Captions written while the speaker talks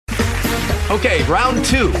Okay, round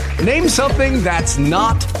 2. Name something that's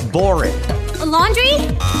not boring. A laundry?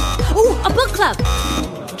 Ooh, a book club.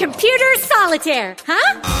 Computer solitaire,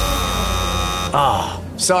 huh?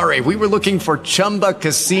 Sorry, we were looking for Chumba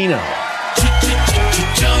Casino.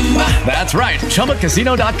 That's right.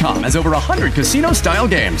 ChumbaCasino.com has over 100 casino-style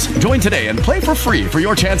games. Join today and play for free for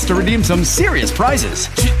your chance to redeem some serious prizes.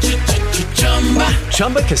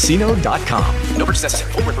 ChumbaCasino.com. No purchase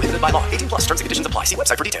necessary. Void where prohibited by law. 18+ terms and conditions apply. See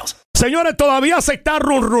website for details. Señores, todavía se está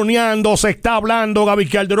runruneando, se está hablando, Gaby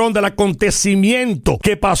Calderón, del acontecimiento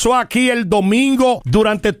que pasó aquí el domingo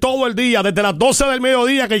durante todo el día, desde las 12 del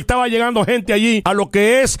mediodía, que estaba llegando gente allí a lo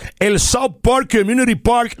que es el South Park Community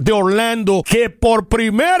Park de Orlando, que por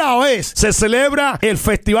primera vez se celebra el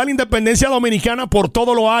Festival Independencia Dominicana por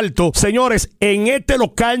todo lo alto. Señores, en este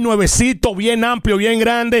local nuevecito, bien amplio, bien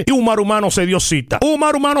grande, y un mar humano se dio cita.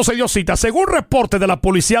 Según reportes de la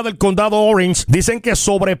policía del condado Orange, dicen que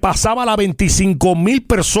sobrepasaba las 25,000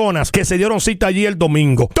 personas que se dieron cita allí el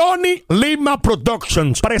domingo. Tony Lima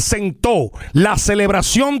Productions presentó la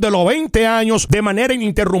celebración de los 20 años de manera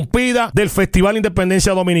ininterrumpida del Festival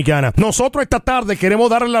Independencia Dominicana. Nosotros esta tarde queremos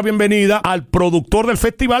darle la bienvenida al productor del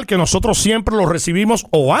festival, que nosotros siempre lo recibimos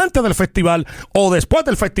o antes del festival o después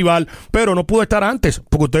del festival, pero no pudo estar antes,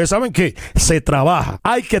 porque ustedes saben que se trabaja.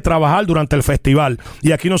 Hay que trabajar durante el festival.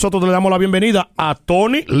 Y aquí nosotros le damos la bienvenida a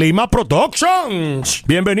Tony Lima Productions.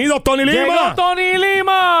 Bienvenido, Tony Lima. ¡Llegó Tony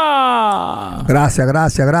Lima! Gracias.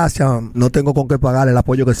 No tengo con qué pagar el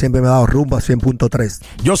apoyo que siempre me ha dado Rumba 100.3.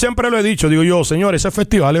 Yo siempre lo he dicho, digo yo, señores, ese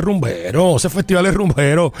festival es rumbero.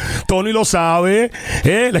 Tony lo sabe.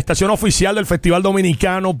 La estación oficial del Festival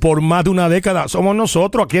Dominicano por más de una década somos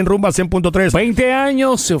nosotros aquí en Rumba 100.3. 20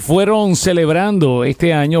 años se fueron celebrando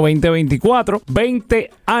este año 2024.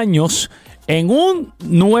 20 años en un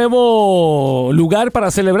nuevo lugar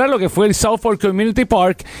para celebrar lo que fue el South Fork Community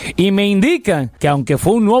Park, y me indican que aunque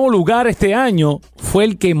fue un nuevo lugar este año, fue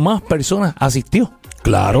el que más personas asistió.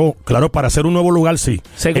 Claro, para hacer un nuevo lugar, sí.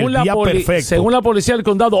 Según la policía del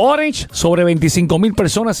condado Orange, sobre 25,000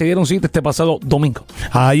 personas se dieron cita este pasado domingo.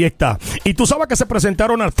 Ahí está. Y tú sabes que se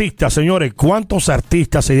presentaron artistas, señores. ¿Cuántos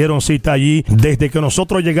artistas se dieron cita allí? Desde que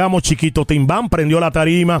nosotros llegamos, Chiquito Timbán prendió la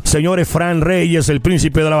tarima. Señores, Fran Reyes, el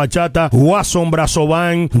príncipe de la bachata, Watson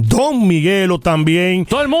Brazován, Don Miguelo también.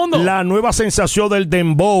 Todo el mundo. La nueva sensación del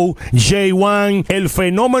dembow, J1, el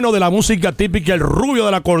fenómeno de la música típica, el rubio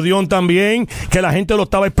del acordeón también, que la gente lo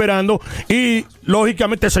estaba esperando. Y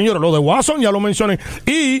lógicamente, señores, lo de Watson ya lo mencioné.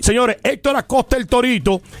 Y señores, Héctor Acosta el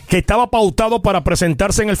Torito, que estaba pautado para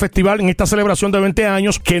presentarse en el festival, en esta celebración de 20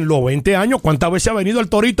 años, que en los 20 años, ¿cuántas veces ha venido el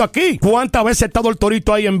Torito aquí? ¿Cuántas veces ha estado el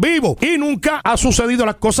Torito ahí en vivo? Y nunca ha sucedido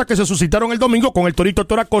las cosas que se suscitaron el domingo con el Torito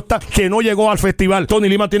Héctor Acosta, que no llegó al festival. Tony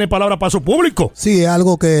Lima tiene palabra para su público. Sí, es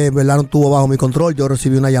algo que en verdad no estuvo bajo mi control. Yo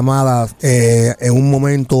recibí una llamada en un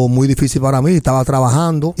momento muy difícil para mí. Estaba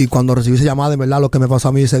trabajando, y cuando recibí esa llamada, en verdad lo que me pasó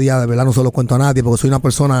a mí ese día, de verdad no se lo cuento a nadie, porque soy una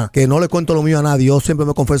persona que no le cuento lo mío a nadie. Yo siempre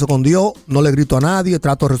me confieso con Dios, no le grito a nadie,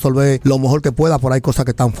 trato de resolver lo mejor que pueda, por ahí cosas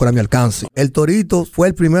que están fuera de mi alcance. El Torito fue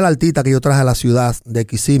el primer artista que yo traje a la ciudad de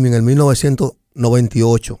Kissimmee en el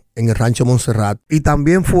 1998 en el Rancho Montserrat, y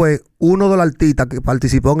también fue uno de los artistas que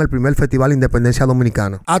participó en el primer Festival Independencia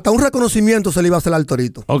Dominicana. Hasta un reconocimiento se le iba a hacer al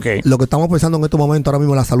Torito. Okay. Lo que estamos pensando en estos momentos ahora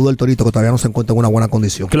mismo es la salud del Torito, que todavía no se encuentra en una buena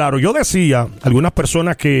condición. Claro, yo decía, algunas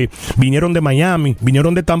personas que vinieron de Miami,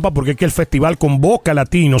 vinieron de Tampa, porque es que el festival convoca a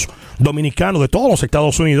latinos, dominicanos de todos los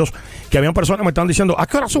Estados Unidos, que habían personas que me estaban diciendo, ¿a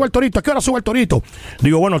qué hora sube el Torito? ¿A qué hora sube el Torito?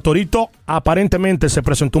 Digo, bueno, el Torito aparentemente se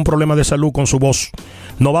presentó un problema de salud con su voz.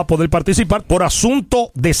 No va a poder participar por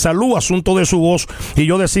asunto de salud, asunto de su voz. Y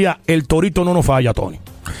yo decía, el Torito no nos falla, Tony.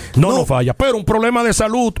 No nos falla. Pero un problema de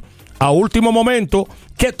salud a último momento,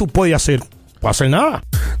 ¿qué tú puedes hacer? No hacer nada.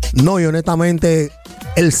 No, y honestamente,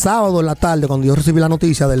 el sábado en la tarde, cuando yo recibí la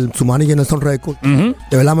noticia del su manager Nelson Records,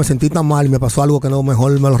 de verdad me sentí tan mal y me pasó algo que no,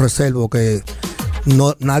 mejor me lo reservo, que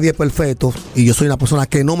no, nadie es perfecto, y yo soy una persona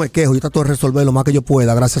que no me quejo, yo trato de resolver lo más que yo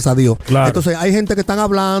pueda, gracias a Dios. Claro. Entonces hay gente que están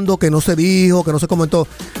hablando, que no se dijo, que no se comentó.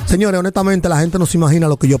 Señores, honestamente la gente no se imagina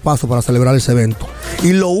lo que yo paso para celebrar ese evento,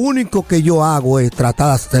 y lo único que yo hago es tratar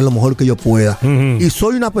de hacer lo mejor que yo pueda. Y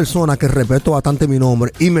soy una persona que respeto bastante mi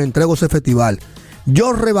nombre y me entrego a ese festival.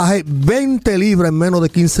 Yo rebajé 20 libras en menos de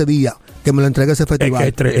 15 días que me lo entregué a ese festival.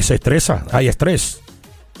 Es que se estresa, hay estrés.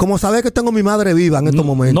 Como sabes que tengo mi madre viva en estos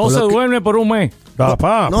momentos. No se duerme por un mes.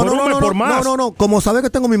 Papá, por más. No. Como sabes que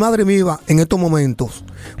tengo mi madre viva en estos momentos,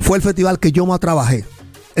 fue el festival que yo más trabajé.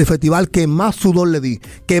 El festival que más sudor le di,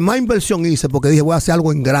 que más inversión hice, porque dije, voy a hacer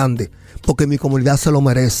algo en grande, porque mi comunidad se lo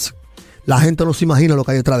merece. La gente no se imagina lo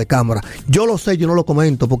que hay detrás de cámara. Yo lo sé, yo no lo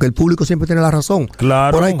comento, porque el público siempre tiene la razón.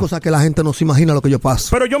 Claro. Pero hay cosas que la gente no se imagina lo que yo paso.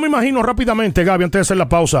 Pero yo me imagino rápidamente, Gaby, antes de hacer la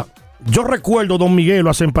pausa. Yo recuerdo Don Miguelo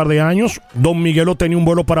hace un par de años. Don Miguelo tenía un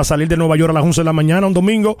vuelo para salir de Nueva York a las 11 de la mañana un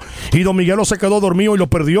domingo y Don Miguelo se quedó dormido y lo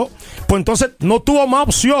perdió. Pues entonces no tuvo más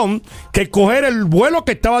opción que coger el vuelo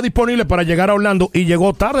que estaba disponible para llegar a Orlando y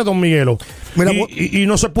llegó tarde Don Miguelo. Mira, y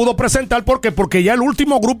no se pudo presentar porque ya el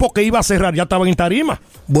último grupo que iba a cerrar ya estaba en tarima.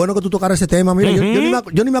 Bueno que tú tocaras ese tema. Mira,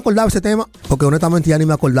 yo ni me acordaba de ese tema, porque honestamente ya ni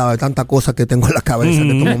me acordaba de tantas cosas que tengo en la cabeza en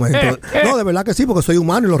estos momentos. No, de verdad que sí, porque soy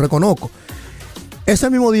humano y lo reconozco.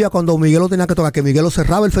 Ese mismo día cuando Miguelo tenía que tocar, que Miguelo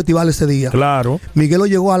cerraba el festival ese día. Claro. Miguelo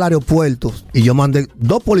llegó al aeropuerto y yo mandé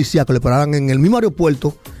 2 policías que le pararan en el mismo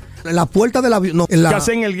aeropuerto, en la puerta del avión. Que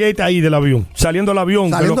hacen el gate ahí del avión, saliendo del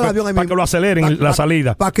avión, para que lo aceleren la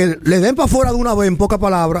salida. Para que le den para afuera de una vez, en pocas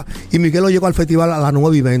palabras. Y Miguelo llegó al festival a las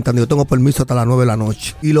 9:20, yo tengo permiso hasta las 9 de la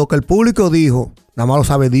noche. Y lo que el público dijo, nada más lo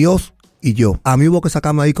sabe Dios y yo. A mí hubo que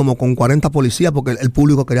sacarme ahí como con 40 policías porque el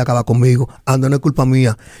público quería acabar conmigo. Ando, no es culpa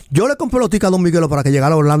mía. Yo le compré los tickets a Don Miguelo para que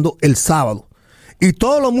llegara a Orlando el sábado. Y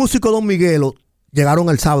todos los músicos de Don Miguelo llegaron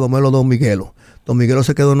el sábado, menos Don Miguelo. Don Miguelo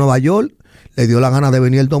se quedó en Nueva York, le dio la gana de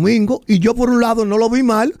venir el domingo. Y yo, por un lado, no lo vi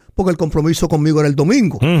mal porque el compromiso conmigo era el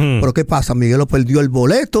domingo. Pero ¿qué pasa? Miguelo perdió el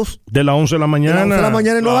boleto de las 11 de la mañana. De las 11 de la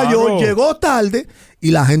mañana en Nueva York. Llegó tarde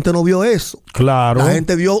y la gente no vio eso. Claro. La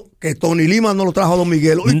gente vio que Tony Lima no lo trajo a Don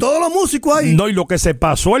Miguelo. Y todos los músicos ahí. No, y lo que se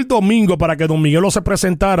pasó el domingo para que Don Miguelo se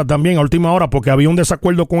presentara también a última hora, porque había un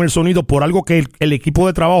desacuerdo con el sonido por algo que el equipo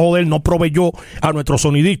de trabajo de él no proveyó a nuestro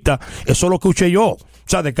sonidista. Eso lo escuché yo. O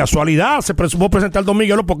sea, de casualidad se pudo presentar Don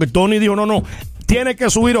Miguelo porque Tony dijo, no, tiene que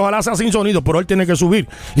subir, ojalá sea sin sonido, pero él tiene que subir.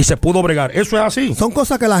 Y se pudo bregar. Eso es así. Son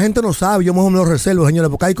cosas que la gente no sabe. Yo mejor me lo reservo, señores,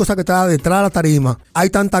 porque hay cosas que están detrás de la tarima. Hay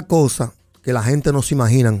tantas cosas que la gente no se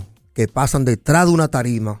imaginan que pasan detrás de una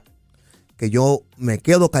tarima, que yo me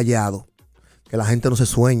quedo callado, que la gente no se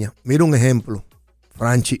sueña. Mira un ejemplo,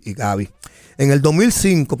 Franchy y Gaby. En el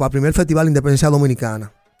 2005, para el primer Festival de Independencia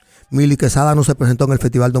Dominicana, Mili Quesada no se presentó en el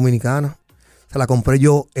Festival Dominicana. Se la compré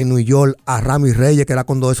yo en New York a Rami Reyes, que era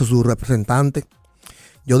cuando eso su representante.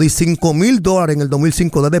 Yo di $5,000 en el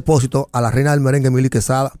 2005 de depósito a la reina del merengue, Mili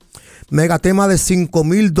Quesada. Me gasté más de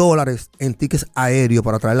 $5,000 en tickets aéreos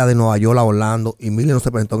para traerla de Nueva York a Orlando, y Mili no se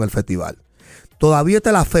presentó en el festival. Todavía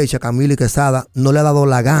está la fecha que a Mili Quesada no le ha dado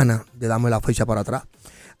la gana de darme la fecha para atrás.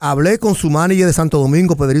 Hablé con su manager de Santo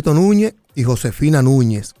Domingo, Pedrito Núñez, y Josefina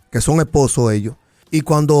Núñez, que son esposos ellos. Y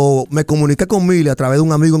cuando me comuniqué con Mili a través de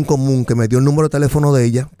un amigo en común que me dio el número de teléfono de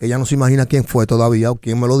ella, que ella no se imagina quién fue todavía o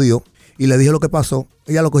quién me lo dio, y le dije lo que pasó,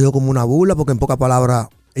 ella lo cogió como una burla porque en pocas palabras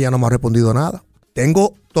ella no me ha respondido nada.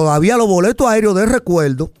 Tengo todavía los boletos aéreos de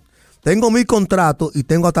recuerdo, tengo mi contrato y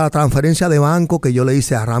tengo hasta la transferencia de banco que yo le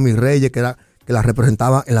hice a Rami Reyes, que la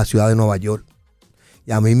representaba en la ciudad de Nueva York.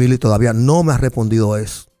 Y a mí Mili todavía no me ha respondido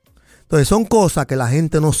eso. Entonces son cosas que la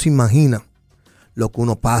gente no se imagina lo que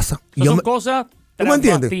uno pasa. Y son cosas... ¿Tú me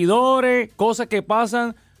entiendes? Bastidores, cosas que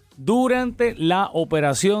pasan durante la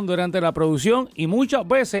operación, durante la producción y muchas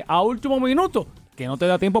veces a último minuto que no te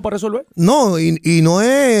da tiempo para resolver. No, y no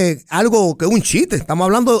es algo que es un chiste. Estamos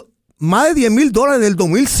hablando más de $10,000 del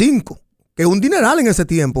 2005, que es un dineral en ese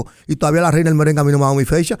tiempo. Y todavía la reina del merengue a mí no me ha dado mi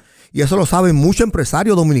fecha. Y eso lo saben muchos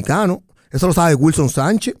empresarios dominicanos. Eso lo sabe Wilson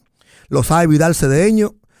Sánchez, lo sabe Vidal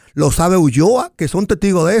Cedeño, lo sabe Ulloa, que son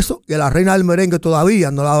testigos de eso, y a la reina del merengue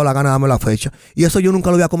todavía no le ha dado la gana de darme la fecha. Y eso yo nunca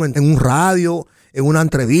lo voy a comentar en un radio, en una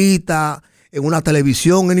entrevista, en una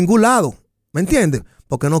televisión, en ningún lado. ¿Me entiendes?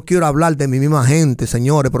 Porque no quiero hablar de mi misma gente,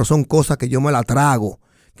 señores, pero son cosas que yo me la trago,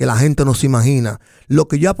 que la gente no se imagina. Lo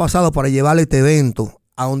que yo he pasado para llevarle este evento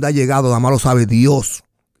a donde ha llegado, nada más lo sabe Dios,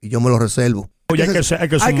 y yo me lo reservo. Hay que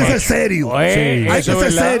ser serio. Sí, hay que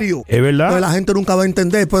ser serio. Es verdad. Entonces la gente nunca va a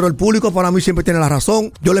entender, pero el público para mí siempre tiene la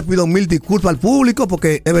razón. Yo le pido 1,000 disculpas al público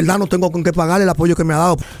porque de verdad no tengo con qué pagarle el apoyo que me ha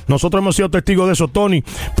dado. Nosotros hemos sido testigos de eso, Tony,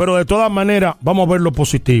 pero de todas maneras vamos a ver lo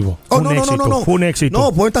positivo. Fue un éxito.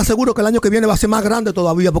 No, pues estar seguro que el año que viene va a ser más grande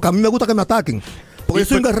todavía, porque a mí me gusta que me ataquen. Porque yo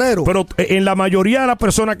soy un guerrero. Pero en la mayoría de las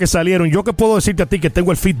personas que salieron, yo que puedo decirte a ti que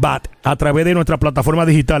tengo el feedback a través de nuestra plataforma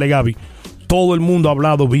digital, Gaby. Todo el mundo ha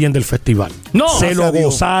hablado bien del festival. Se lo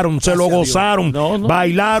gozaron,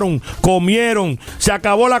 bailaron, comieron, se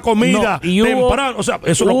acabó la comida temprano. O sea,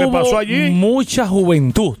 eso es lo que pasó allí. Mucha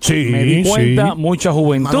juventud. Sí, me di cuenta, mucha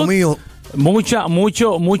juventud. Mano mío.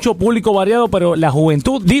 Mucho público variado, pero la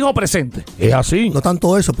juventud dijo presente. Es así. No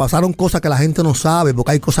tanto eso, pasaron cosas que la gente no sabe,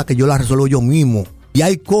 porque hay cosas que yo las resuelvo yo mismo. Y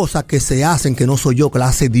hay cosas que se hacen que no soy yo, que las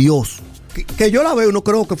hace Dios. Que yo la veo y no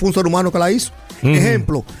creo que fue un ser humano que la hizo.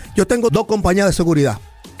 Ejemplo, yo tengo 2 compañías de seguridad.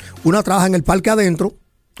 Una trabaja en el parque adentro,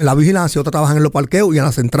 en la vigilancia, otra trabaja en los parqueos y en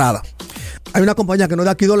las entradas. hay una compañía que no es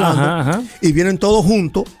de aquí de Orlando, Ajá. y vienen todos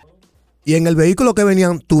juntos, y en el vehículo que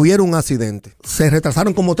venían tuvieron un accidente. Se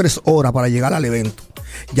retrasaron como 3 horas para llegar al evento.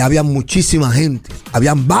 Ya había muchísima gente,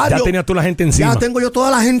 habían varios. Ya tenías tú la gente encima. Ya tengo yo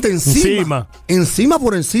toda la gente encima. Encima,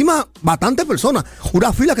 por encima, bastantes personas.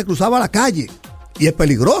 Una fila que cruzaba la calle, y es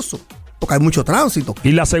peligroso, porque hay mucho tránsito.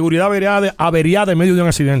 Y la seguridad averiada en medio de un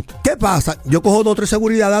accidente. ¿Qué pasa? Yo cojo 2 o 3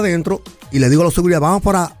 seguridad adentro y le digo a la seguridad, vamos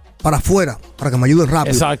para afuera, para que me ayuden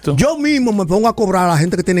rápido. Exacto. Yo mismo me pongo a cobrar a la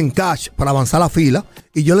gente que tienen cash para avanzar la fila,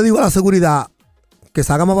 y yo le digo a la seguridad que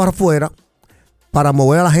salga más para afuera para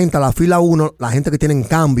mover a la gente a la fila 1, la gente que tienen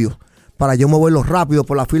cambios, para yo moverlos rápido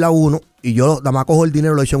por la fila 1, y yo nada más cojo el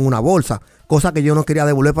dinero y lo echo en una bolsa, cosa que yo no quería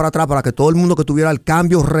devolver para atrás, para que todo el mundo que tuviera el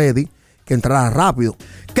cambio ready, que entrara rápido.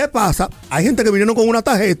 ¿Qué pasa? Hay gente que vinieron con una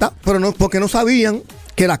tarjeta, pero no, porque no sabían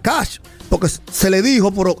que era cash, porque se le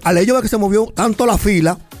dijo, pero al hecho de que se movió tanto la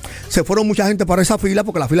fila, se fueron mucha gente para esa fila,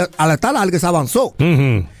 porque la fila al estar larga se avanzó.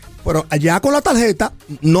 Pero allá con la tarjeta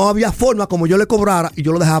no había forma como yo le cobrara, y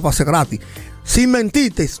yo lo dejaba pasar gratis. Sin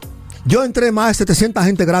mentirte, yo entré más de 700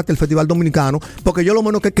 gente gratis al Festival Dominicano, porque yo lo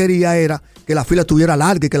menos que quería era que la fila estuviera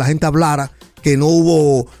larga y que la gente hablara, que no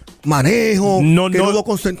hubo manejo, que no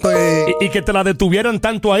hubo y que te la detuvieran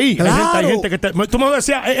tanto ahí. Claro. Hay gente que tú me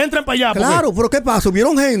decías, entren para allá. Claro, pero ¿qué pasó?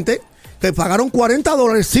 Vieron gente que pagaron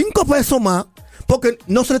 $40, 5 pesos más, porque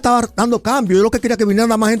no se le estaba dando cambio. Yo lo que quería que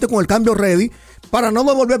viniera más gente con el cambio ready, para no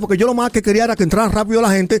devolver, porque yo lo más que quería era que entrara rápido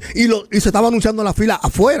la gente, y se estaba anunciando en la fila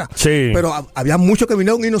afuera. Sí. Pero había muchos que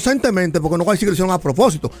vinieron inocentemente, porque no voy a decir que lo hicieron a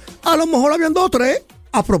propósito. A lo mejor habían 2 o 3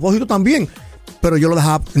 a propósito también, pero yo lo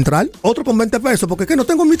dejaba entrar. Otro con 20 pesos, porque es que no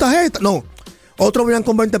tengo mi tarjeta. No. Otros venían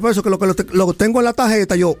con 20 pesos, que lo tengo en la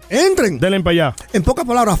tarjeta. Yo, entren. Denle para allá. En pocas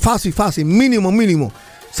palabras, fácil, mínimo.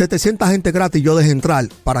 700 gente gratis yo dejé entrar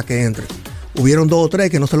para que entren. Hubieron 2 o 3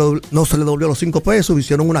 que no se le devolvió los 5 pesos,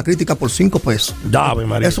 hicieron una crítica por 5 pesos. Dame,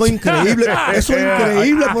 María. Eso es increíble,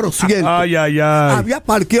 pero cierto. Ay. Había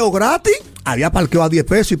parqueo gratis, había parqueo a 10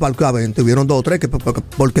 pesos y parqueo a 20. Hubieron 2 o 3 que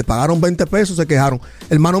porque pagaron 20 pesos se quejaron.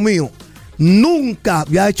 Hermano mío, nunca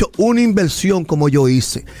había hecho una inversión como yo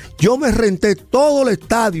hice. Yo me renté todo el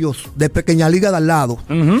estadio de Pequeña Liga de al lado,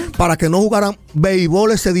 para que no jugaran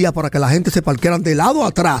béisbol ese día, para que la gente se parquearan de lado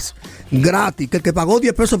atrás, gratis. Que el que pagó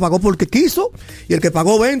 10 pesos pagó porque quiso, y el que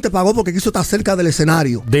pagó 20 pagó porque quiso estar cerca del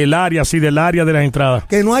escenario. Del área de las entradas.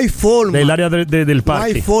 Que no hay forma. Del área del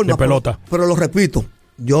parque, no hay forma, de pelota. Pero lo repito,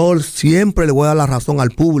 yo siempre le voy a dar la razón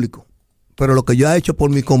al público. Pero lo que yo he hecho por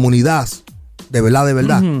mi comunidad, de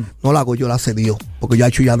verdad, no la hago yo, la hace Dios, porque yo he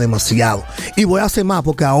hecho ya demasiado. Y voy a hacer más,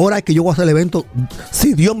 porque ahora es que yo voy a hacer el evento,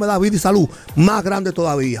 si Dios me da vida y salud, más grande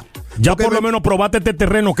todavía. Ya porque por lo menos probaste este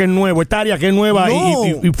terreno que es nuevo, esta área que es nueva,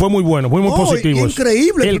 y fue muy bueno, muy positivo.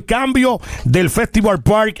 Increíble. El cambio del Festival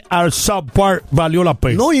Park al South Park valió la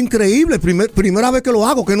pena. No, increíble. Primera vez que lo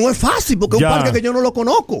hago, que no es fácil, porque es un parque que yo no lo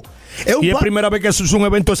conozco. Y es primera vez que es un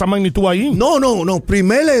evento de esa magnitud ahí. No.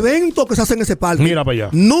 Primer evento que se hace en ese parque. Mira para allá.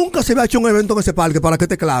 Nunca se había hecho un evento en ese parque, para que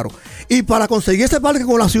esté claro. Y para conseguir ese parque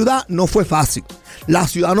con la ciudad no fue fácil. La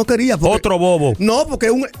ciudad no quería. Otro bobo. No, porque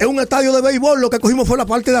es un estadio de béisbol. Lo que cogimos fue la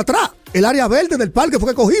parte de atrás. El área verde del parque fue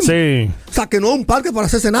que cogimos. Sí. O sea, que no es un parque para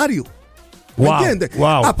ese escenario. ¿Me entiendes?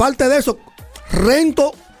 Wow. Aparte de eso,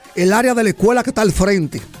 rento el área de la escuela que está al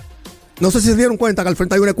frente. No sé si se dieron cuenta que al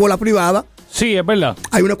frente hay una escuela privada. Sí, es verdad.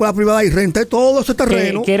 Hay una escuela privada y renté todo ese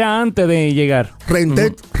terreno. Que era antes de llegar.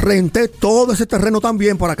 Renté todo ese terreno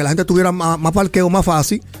también para que la gente tuviera más parqueo, más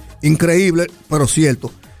fácil. Increíble, pero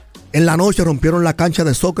cierto. En la noche rompieron la cancha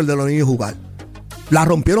de soccer de los niños jugar. La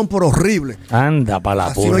rompieron por horrible. Anda para la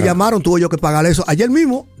Así me llamaron, tuve yo que pagar eso. Ayer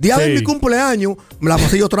mismo, día de mi cumpleaños, me la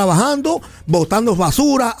pasé yo trabajando, botando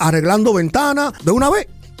basura, arreglando ventanas. De una vez,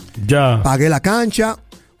 ya pagué la cancha,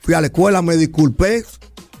 fui a la escuela, me disculpé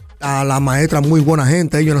a la maestra, muy buena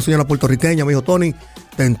gente. Ella, una señora puertorriqueña, me dijo, Tony,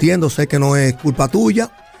 te entiendo, sé que no es culpa tuya,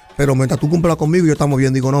 pero mientras tú cumplas conmigo, yo estamos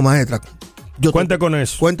bien. Digo, no, maestra. Cuente con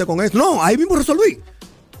eso. Cuente con eso. No, ahí mismo resolví.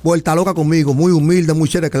 Vuelta loca conmigo, muy humilde, muy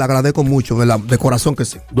chévere, que le agradezco mucho, de corazón que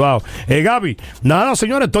sí. Wow. Gaby, nada,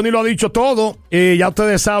 señores, Tony lo ha dicho todo. Ya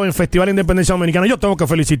ustedes saben, Festival de Independencia Dominicana. Yo tengo que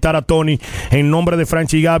felicitar a Tony en nombre de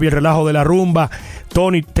Franchy y Gaby, el relajo de la rumba.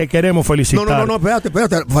 Tony, te queremos felicitar. No, espérate,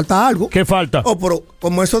 falta algo. ¿Qué falta? Pero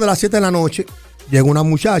como eso de las 7 de la noche, llega una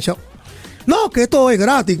muchacha. No, que esto es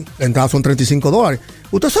gratis. La entrada son $35.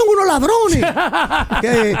 Ustedes son unos ladrones.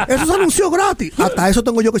 Que eso se anunció gratis. Hasta eso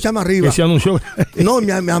tengo yo que echarme arriba. Que se anunció. No,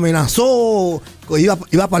 me amenazó,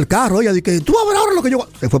 iba para el carro. Ella dice, tú vas a ver ahora lo que yo...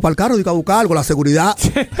 Se fue para el carro, dice, a buscar algo, la seguridad.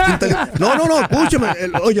 No, escúcheme.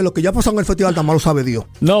 Oye, lo que ya pasó en el festival tan malo sabe Dios.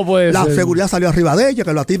 No puede La ser. seguridad salió arriba de ella,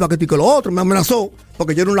 que la tipa, que esto y que lo otro. Me amenazó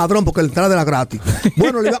porque yo era un ladrón, porque la entrada era gratis.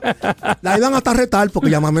 Bueno, la iban hasta retar porque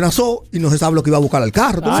ella me amenazó y no se sabe lo que iba a buscar al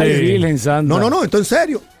carro. Ay, Virgen Santa. No, esto en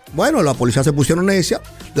serio. Bueno, la policía se pusieron necia,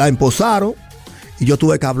 la emposaron. Y yo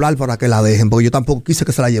tuve que hablar para que la dejen, porque yo tampoco quise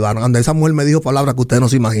que se la llevaran. Anda, esa mujer me dijo palabras que ustedes no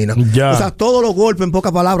se imaginan. Ya. O sea, todos los golpes en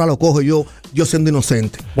pocas palabras los cojo yo siendo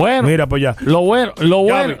inocente. Bueno, Mira, pues ya. Lo bueno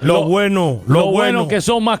bueno. que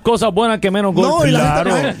son más cosas buenas que menos No, golpes. y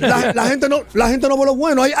Claro. la gente no ve lo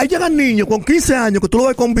bueno. Ahí llegan niños con 15 años que tú lo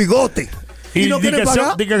ves con bigote. Y no quieren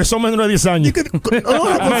pagar. Di que son menores de 10 años.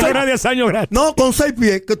 Menores de 10 años gratis. No, con 6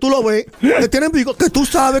 pies, que tú lo ves, que tienen bigote, que tú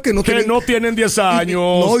sabes que no Que tienen. no tienen 10 años.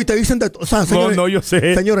 No, y te dicen o sea, señores, No, yo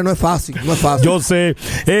sé. Señores, no es fácil. Yo sé.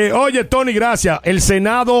 Oye, Tony, gracias. El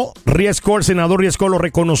senador Riesco lo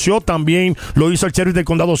reconoció. También lo hizo el sheriff del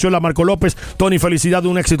condado Osceola, Marco López. Tony, felicidad de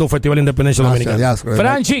un éxito Festival de Independencia Dominicana. Gracias.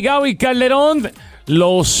 Franchy y Gaby Calderón,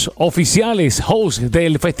 los oficiales hosts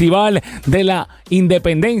del Festival de la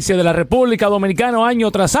Independencia de la República Dominicana año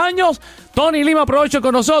tras año. Tony Lima aprovecho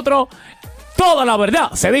con nosotros. Toda la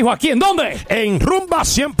verdad se dijo aquí. ¿En dónde? En Rumba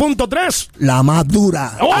 100.3. La más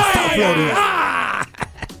dura. ¡Oye! Hasta Florida.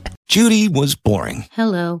 Judy was boring.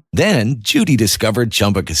 Hello. Then Judy discovered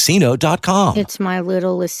ChumbaCasino.com. It's my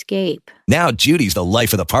little escape. Now Judy's the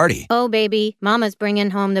life of the party. Oh, baby, mama's bringing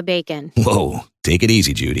home the bacon. Whoa, take it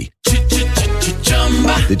easy, Judy.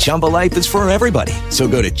 The Chumba life is for everybody. So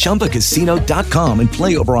go to ChumbaCasino.com and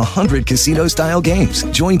play over 100 casino-style games.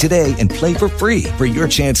 Join today and play for free for your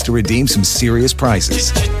chance to redeem some serious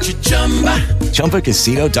prizes.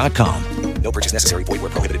 ChumbaCasino.com. No purchase necessary. Void where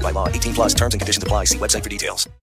prohibited by law. 18+ terms and conditions apply. See website for details.